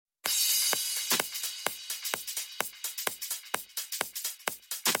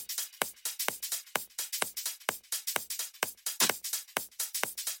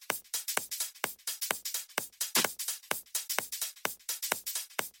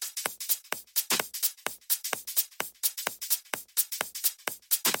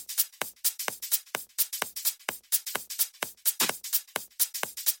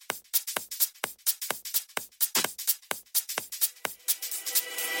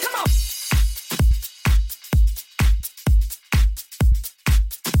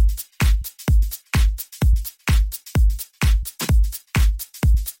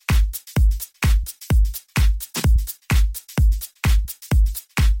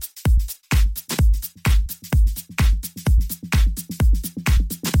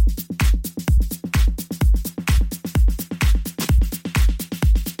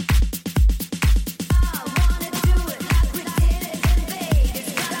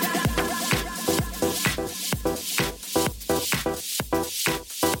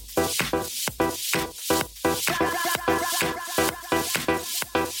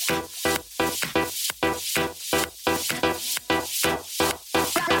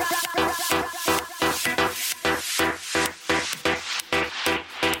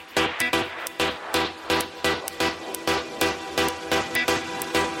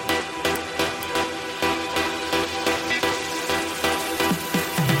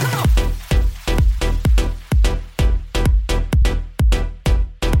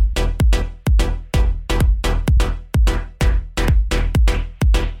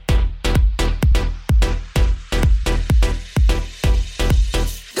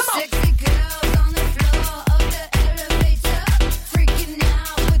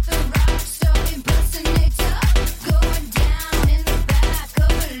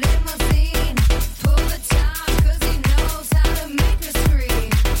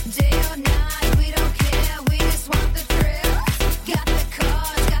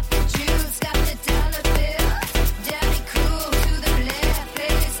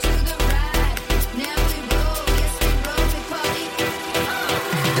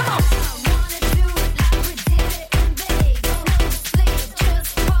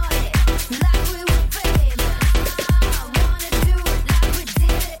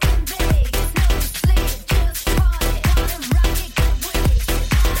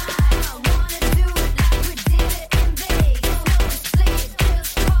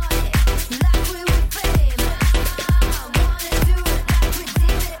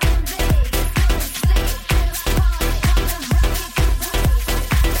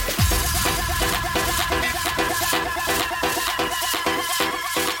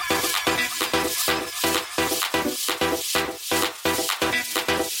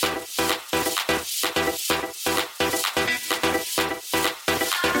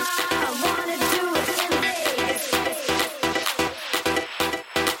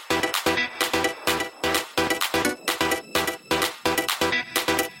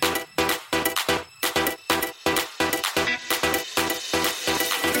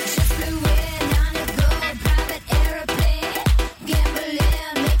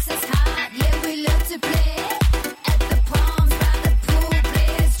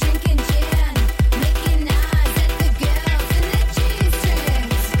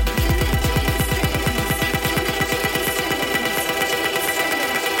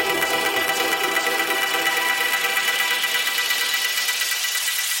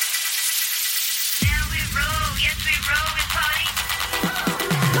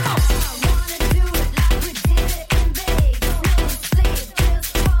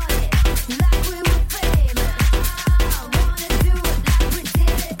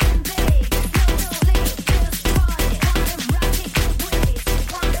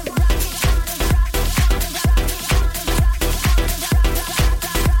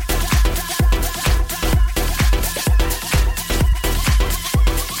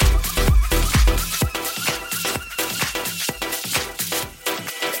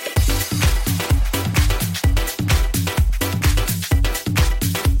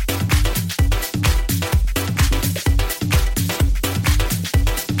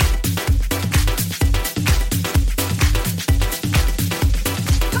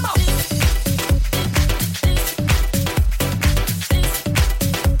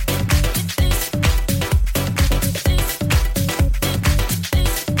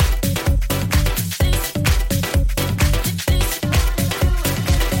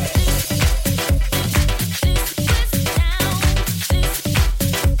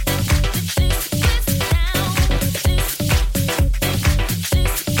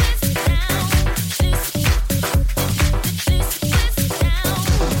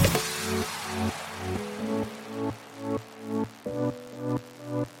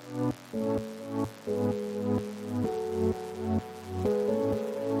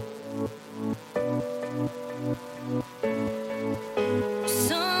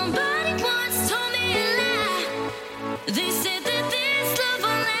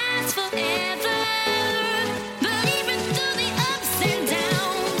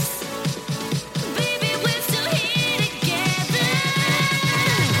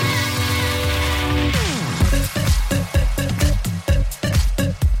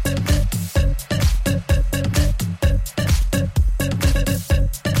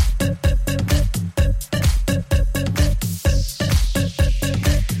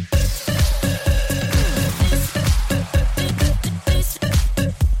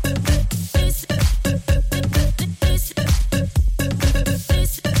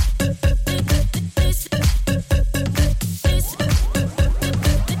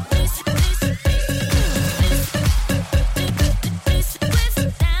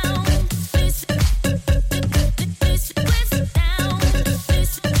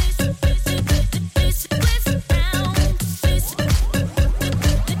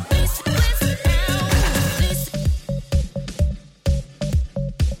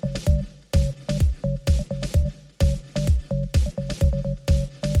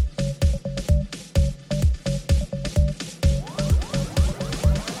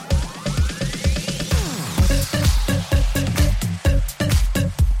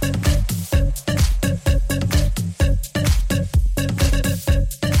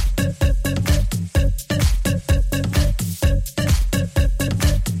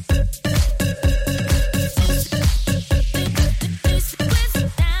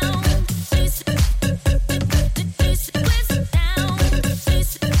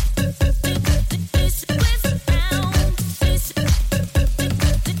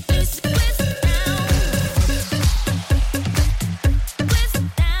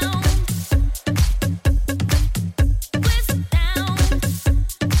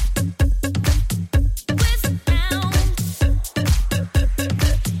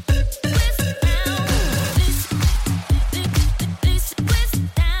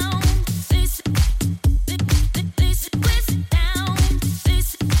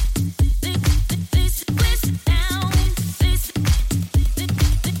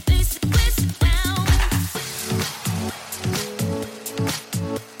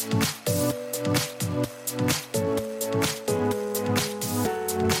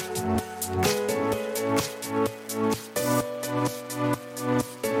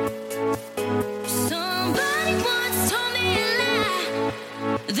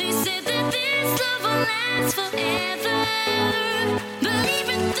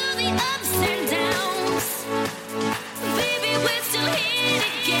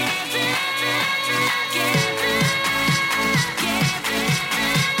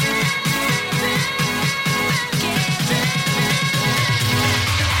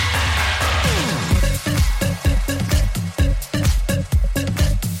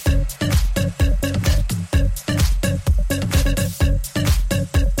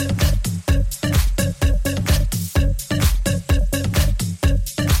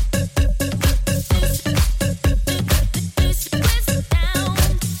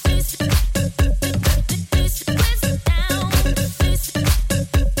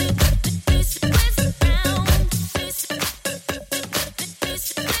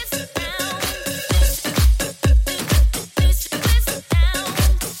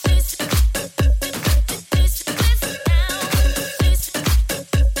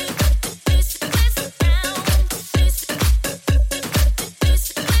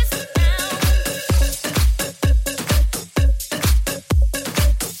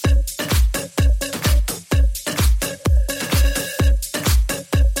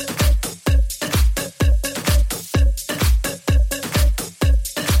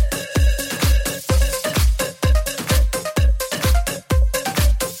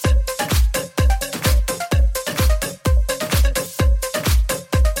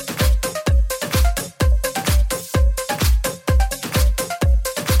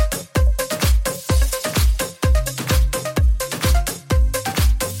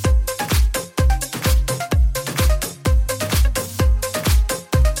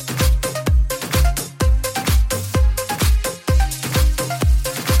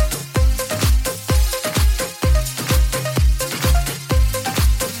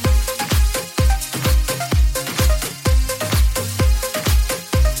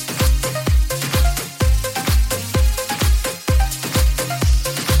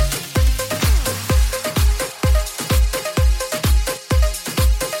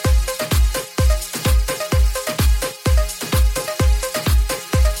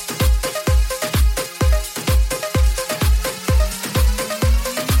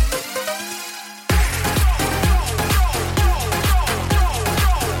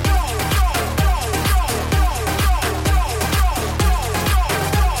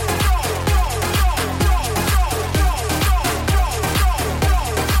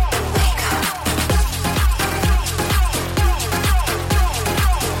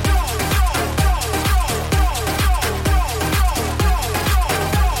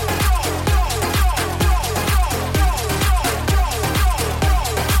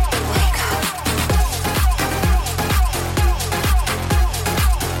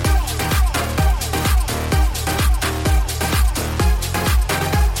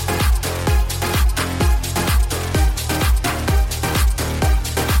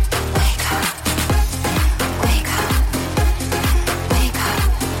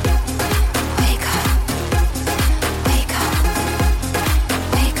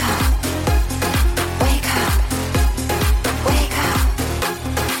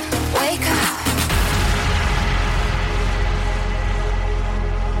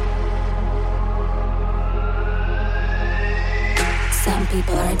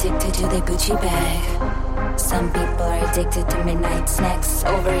people are addicted to the Gucci bag. Some people are addicted to midnight snacks,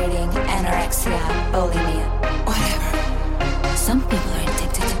 overeating, anorexia, bulimia, whatever. Some people are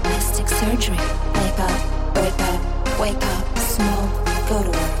addicted to plastic surgery. Wake up, wake up, wake up, smoke, go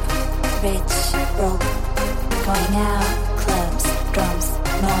to work. Rich, broke, going out, clubs, drums,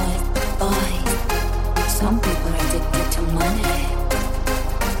 noise, boys. Some people are addicted to money.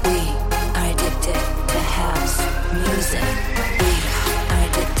 We are addicted to house music. We are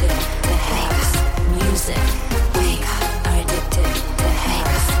addicted to house music. We are addicted to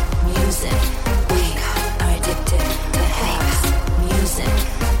house music. We are addicted to house music.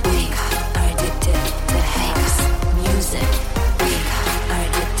 We are addicted to house music. We are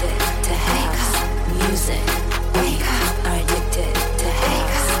addicted to house music. We are addicted to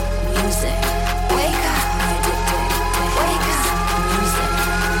house music. Wake up, are addicted to house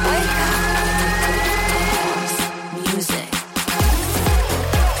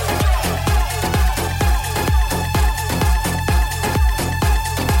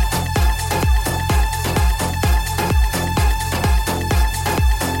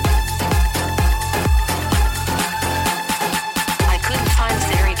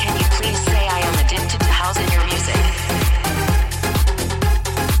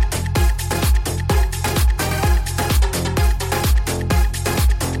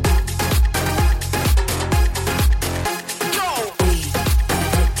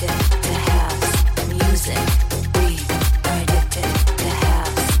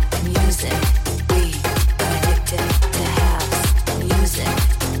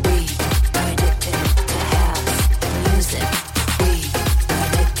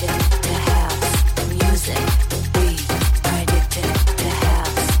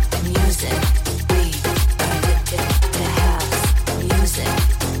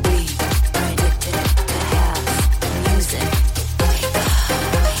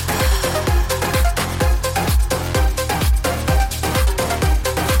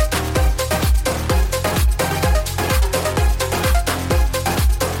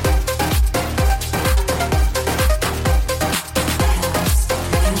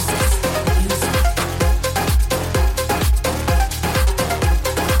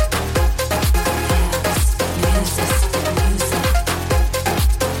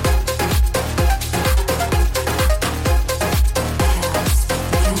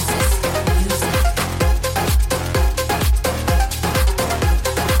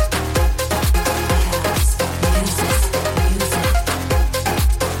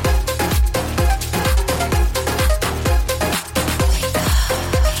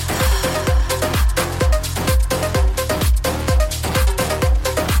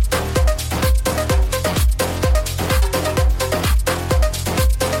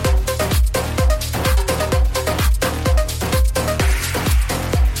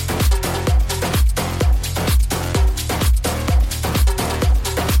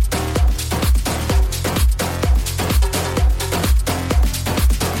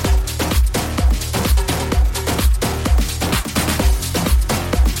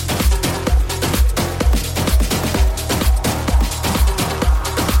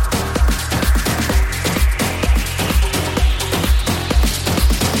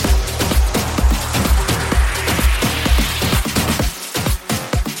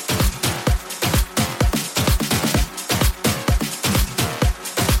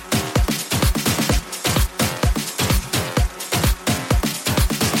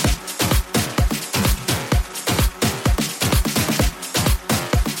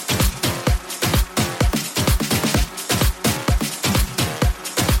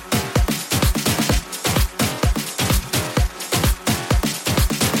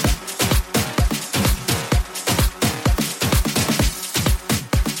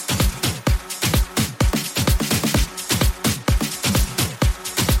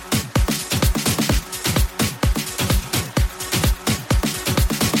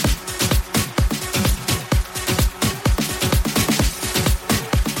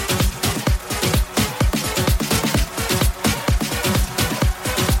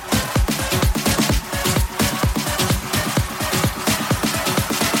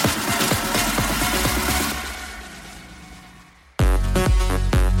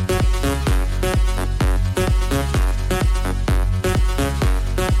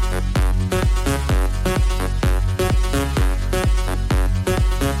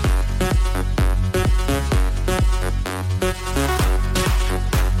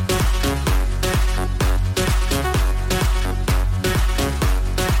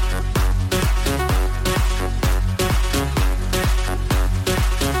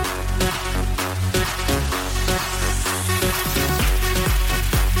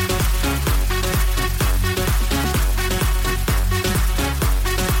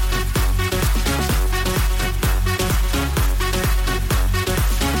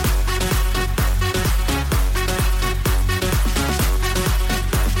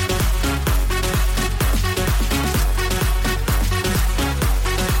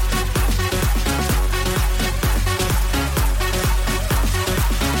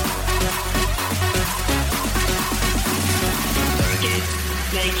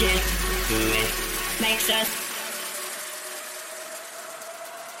it, do it, makes us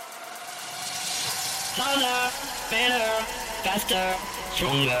louder, better, faster,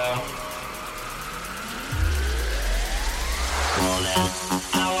 stronger. More than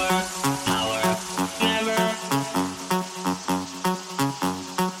hour, never,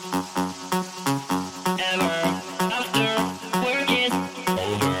 ever, after work is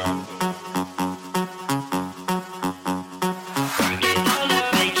over. Work it harder,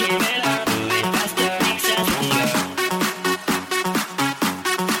 make it better, do it faster, makes us stronger.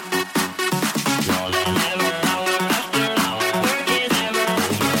 More than ever, hour after hour, work is never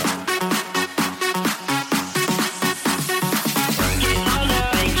over. Work it harder,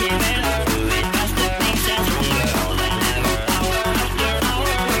 make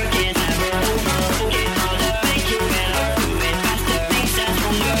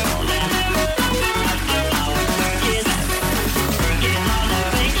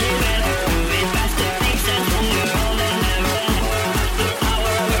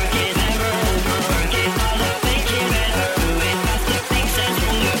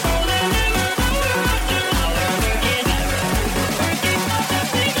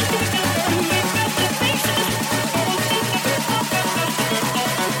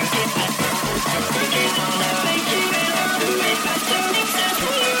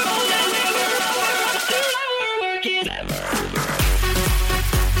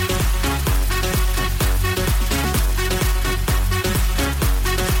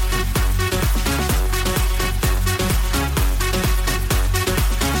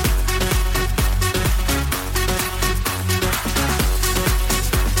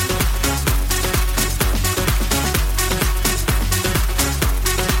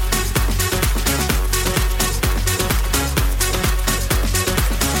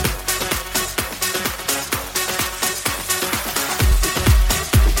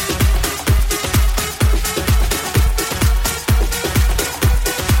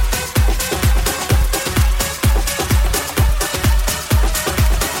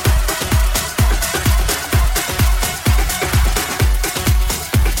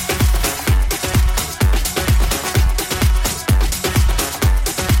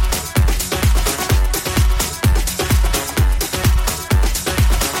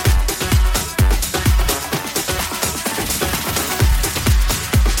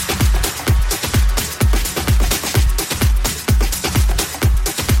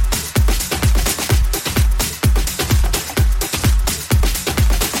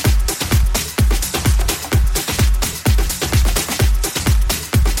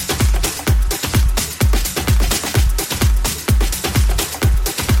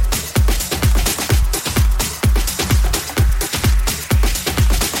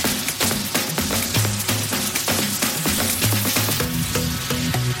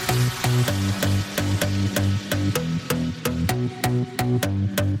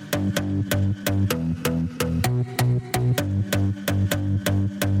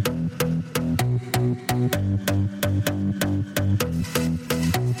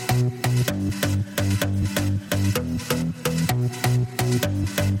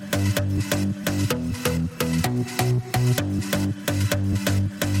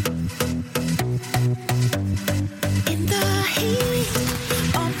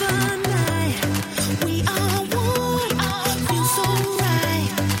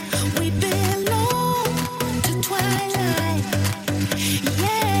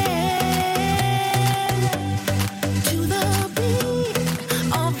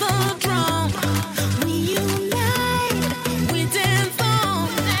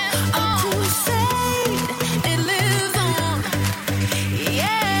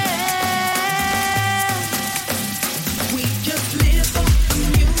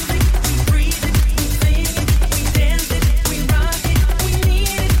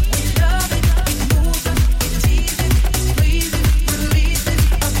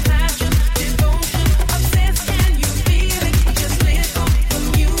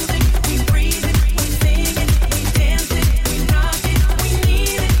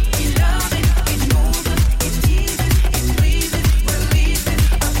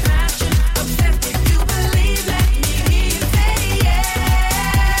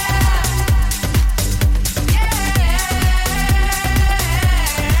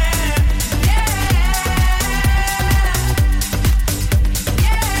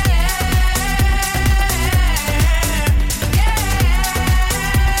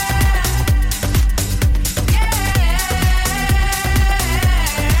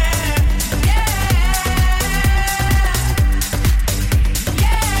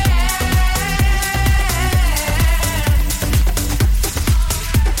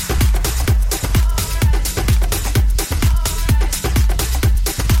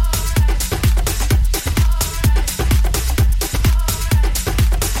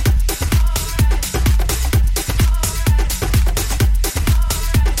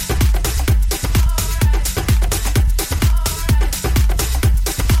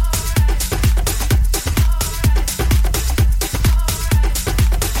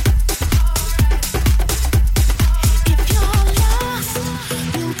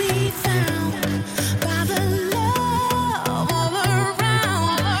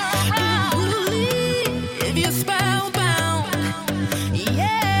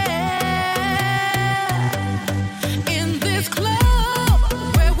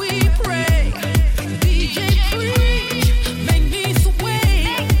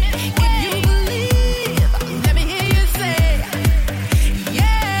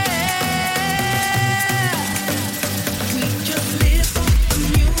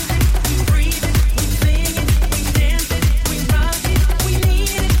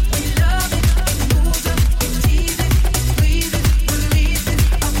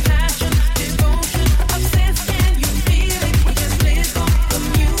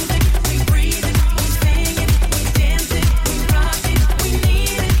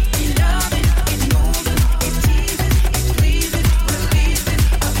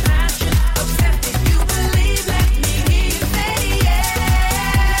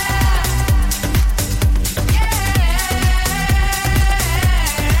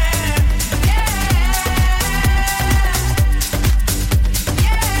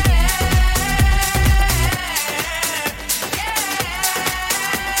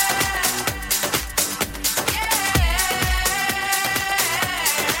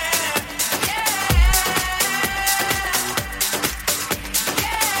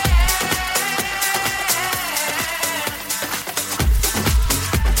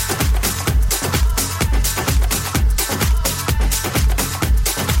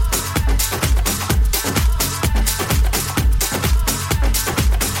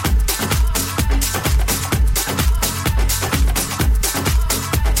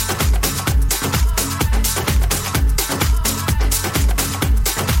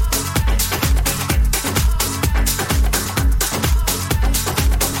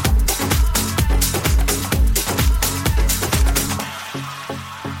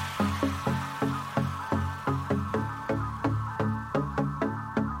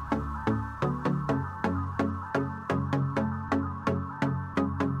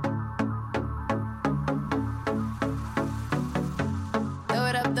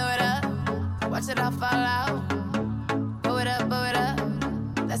it all fall out. Throw it up, blow it up.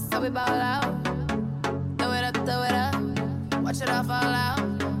 That's how we ball out. Throw it up, throw it up. Watch it all fall out.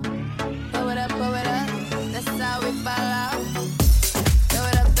 Throw it up, blow it up. That's how we ball out. Throw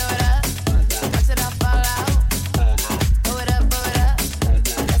it up, throw it up. Watch it all fall out. Throw it up, blow it up.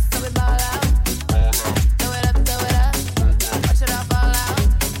 That's how we ball out. Throw it up, throw it up. Watch it all fall out.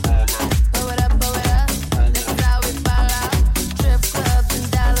 Throw it up, blow it up. That's how we ball out. Strip clubs and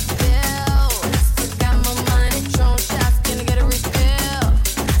dollar bills. Still got more money. Patron shots, gonna get a refill.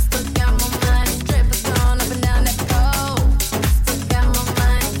 Still got more money. Strippers going up and down that pole. Still got more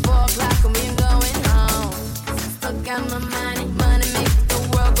money. 4 o'clock and we ain't going home. Still got my money. Money make the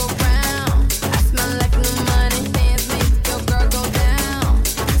world go round. I smell like new money. Dance make your girl go down.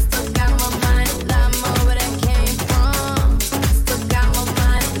 Still got more money. Lot more where that came from. Still got more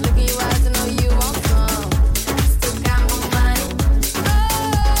money. Look in your eyes, I know you want some. Still got more money.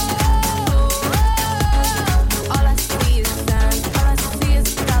 All I see is signs. All I see is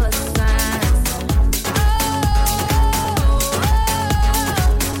dollar signs.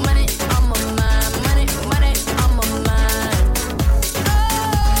 Money on my mind. Money, money on my mind.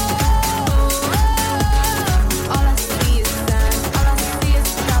 All I see is signs. All I see is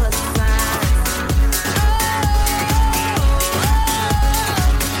dollar signs.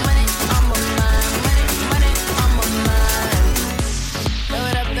 Money on my mind. Money, money on my mind. Throw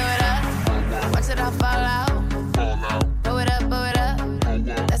it up, throw it up. Watch it all fall out. Throw it up, blow it up.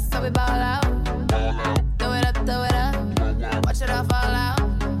 That's how we ball out. Throw it up, throw it up. Watch it all fall out.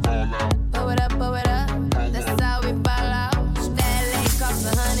 Throw it up, blow it up. That's how we ball out. That lane cost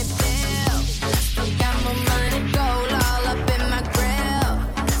 $100 bills. Still got more money. Gold all up in my grill.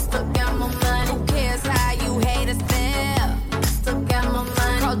 Still got more money. Who cares how you haters feel? Still got more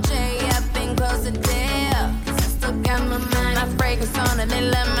money. Call Jay up and close the deal. Still got more money. My fragrance on and they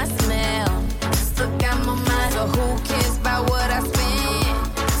love my smell. Still got more money. So who cares about what I spend?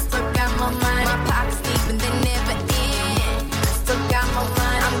 Still got more money. My pockets deep and they never end. Still got more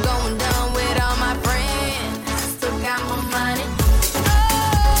money. I'm going down with all my friends. Still got more money.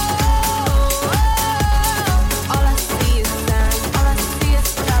 All I see is signs. All I see is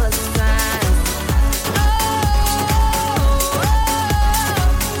dollar signs.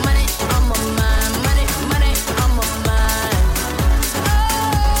 Money on my mind. Money, money on my mind.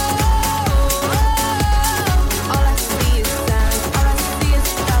 All I see is signs. All I see is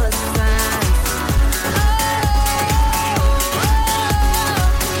dollar signs.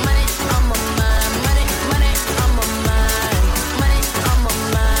 Money on my mind. Money, money on my mind. Money on my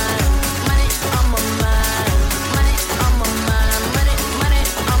mind. Money on my mind. Money on my mind. Money, money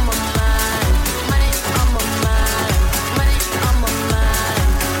on my mind. Money on my mind. Money on my mind.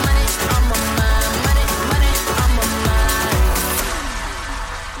 Money on my mind. Money, money on my mind.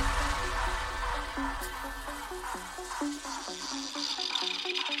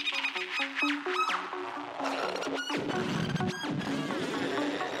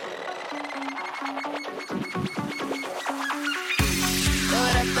 Throw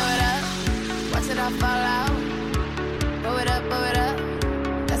it up, throw it up. Watch it all fall out. Blow it up, blow it up.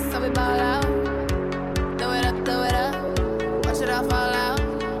 That's how we ball out. Throw it up, throw it up. Watch it all fall out.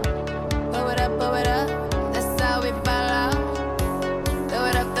 Blow it up, blow it up. That's how we ball out. Throw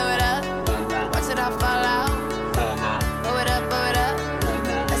it up, throw it up. Watch it all fall out. Blow it up, blow it up.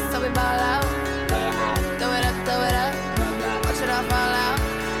 That's how we ball out. Throw it up, throw it up. Watch it all fall out.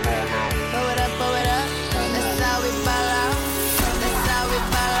 Blow it up, blow it up. That's how we ball out. That's how we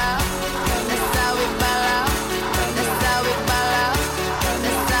ball out. That's how we ball out. That's how we ball out.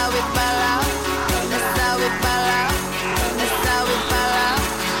 That's how we ball out. That's how we ball out. That's how we ball out.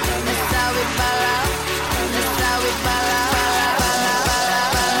 That's how we ball out. That's how we ball out.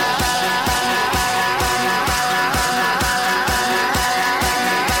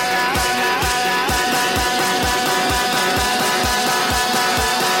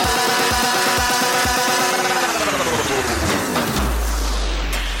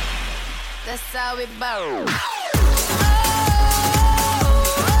 That's how we ball.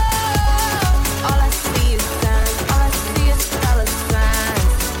 All I see is signs. All I see is dollar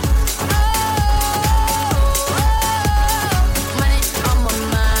signs. Money on my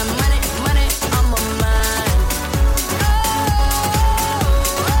mind. Money, money on my mind.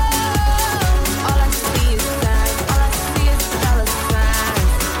 All I see is signs. All I see is dollar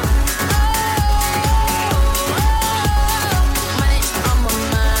signs. Money on my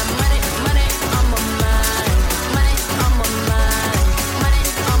mind. Money, money on my mind.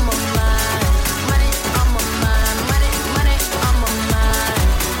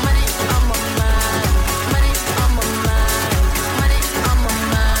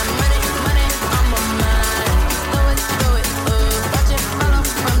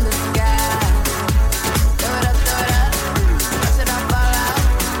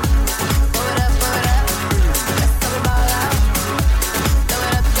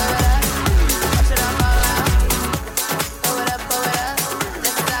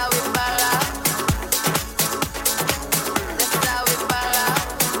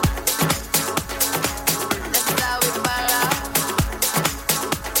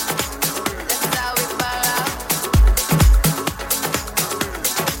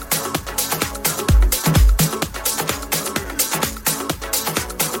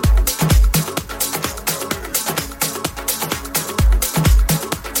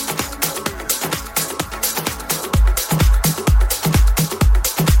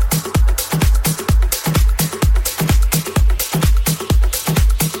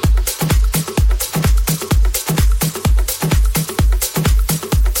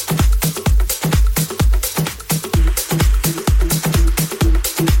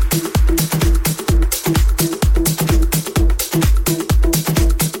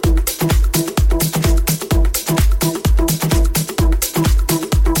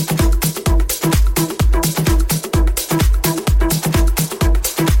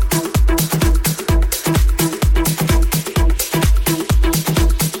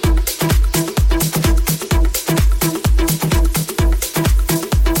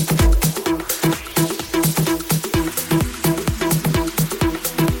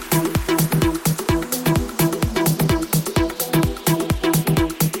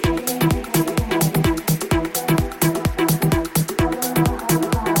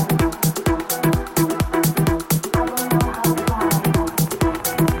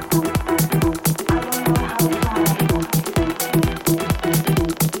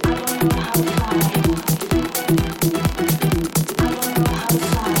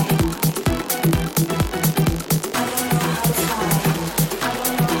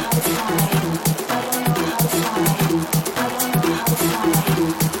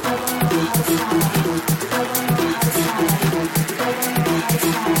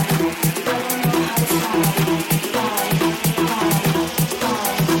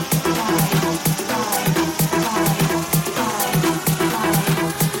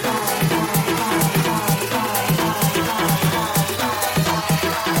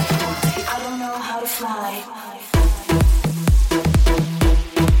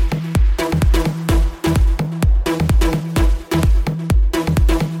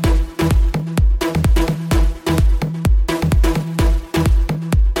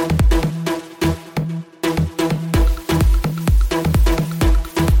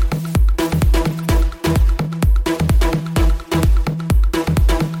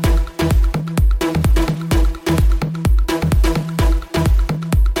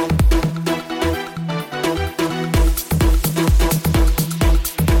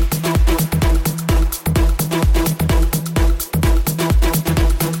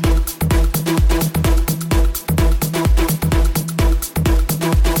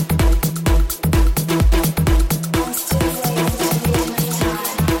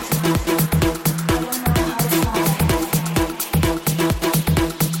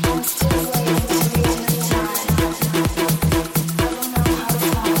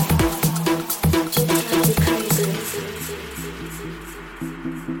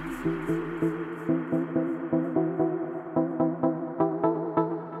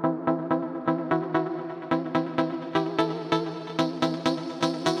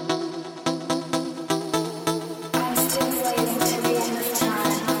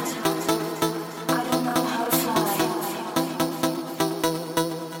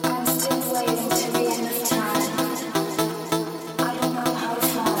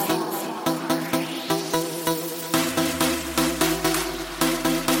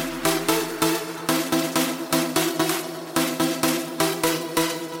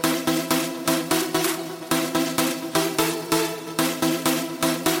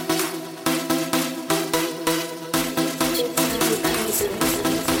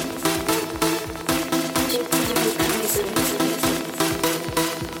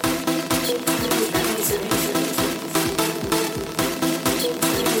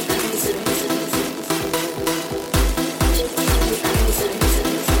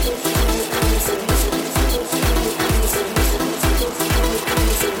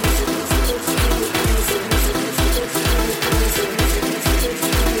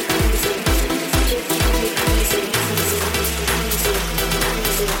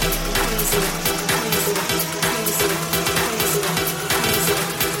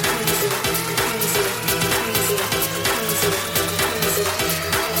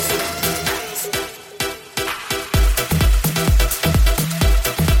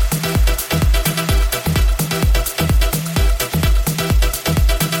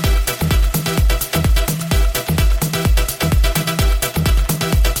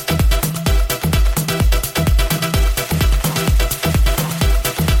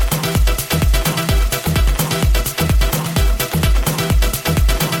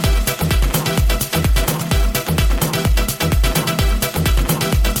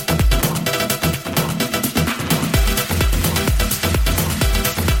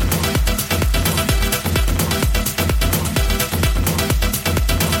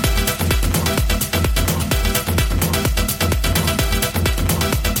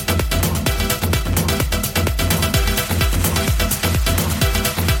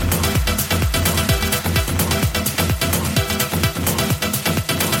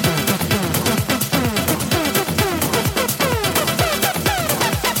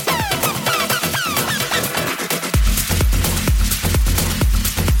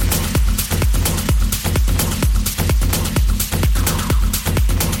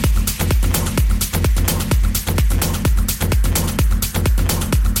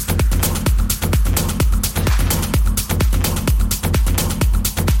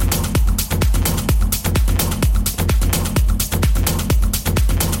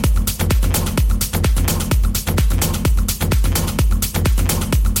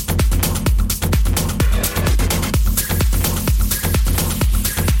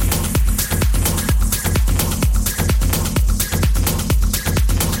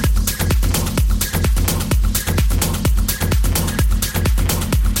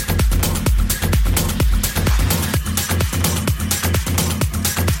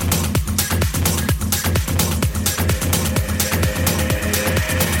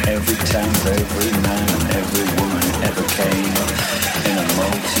 every town, every man and every woman ever came in a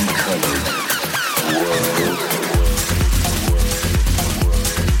multicolored world.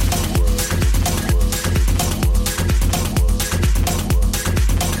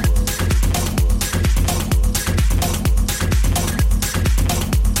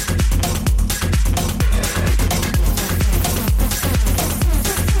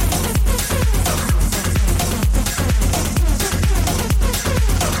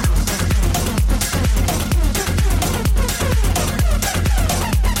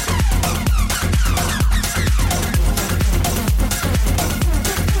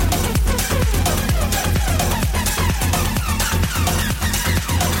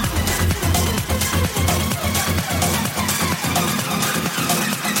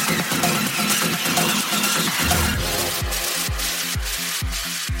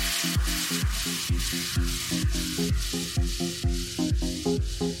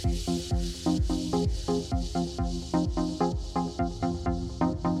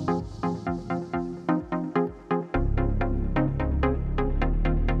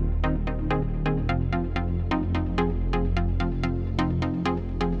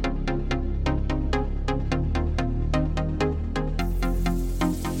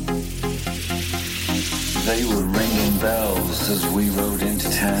 They were ringing bells as we rode into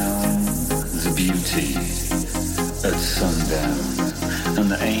town. The beauty at sundown,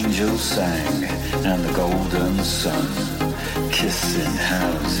 and the angels sang, and the golden sun. Kissing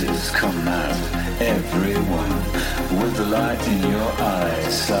houses, come out, everyone, with the light in your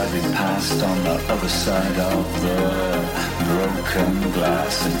eyes, sliding past on the other side of the broken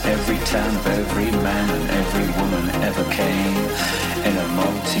glass. And every town, every man and every woman ever came in a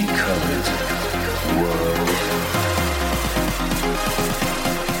multicolored world.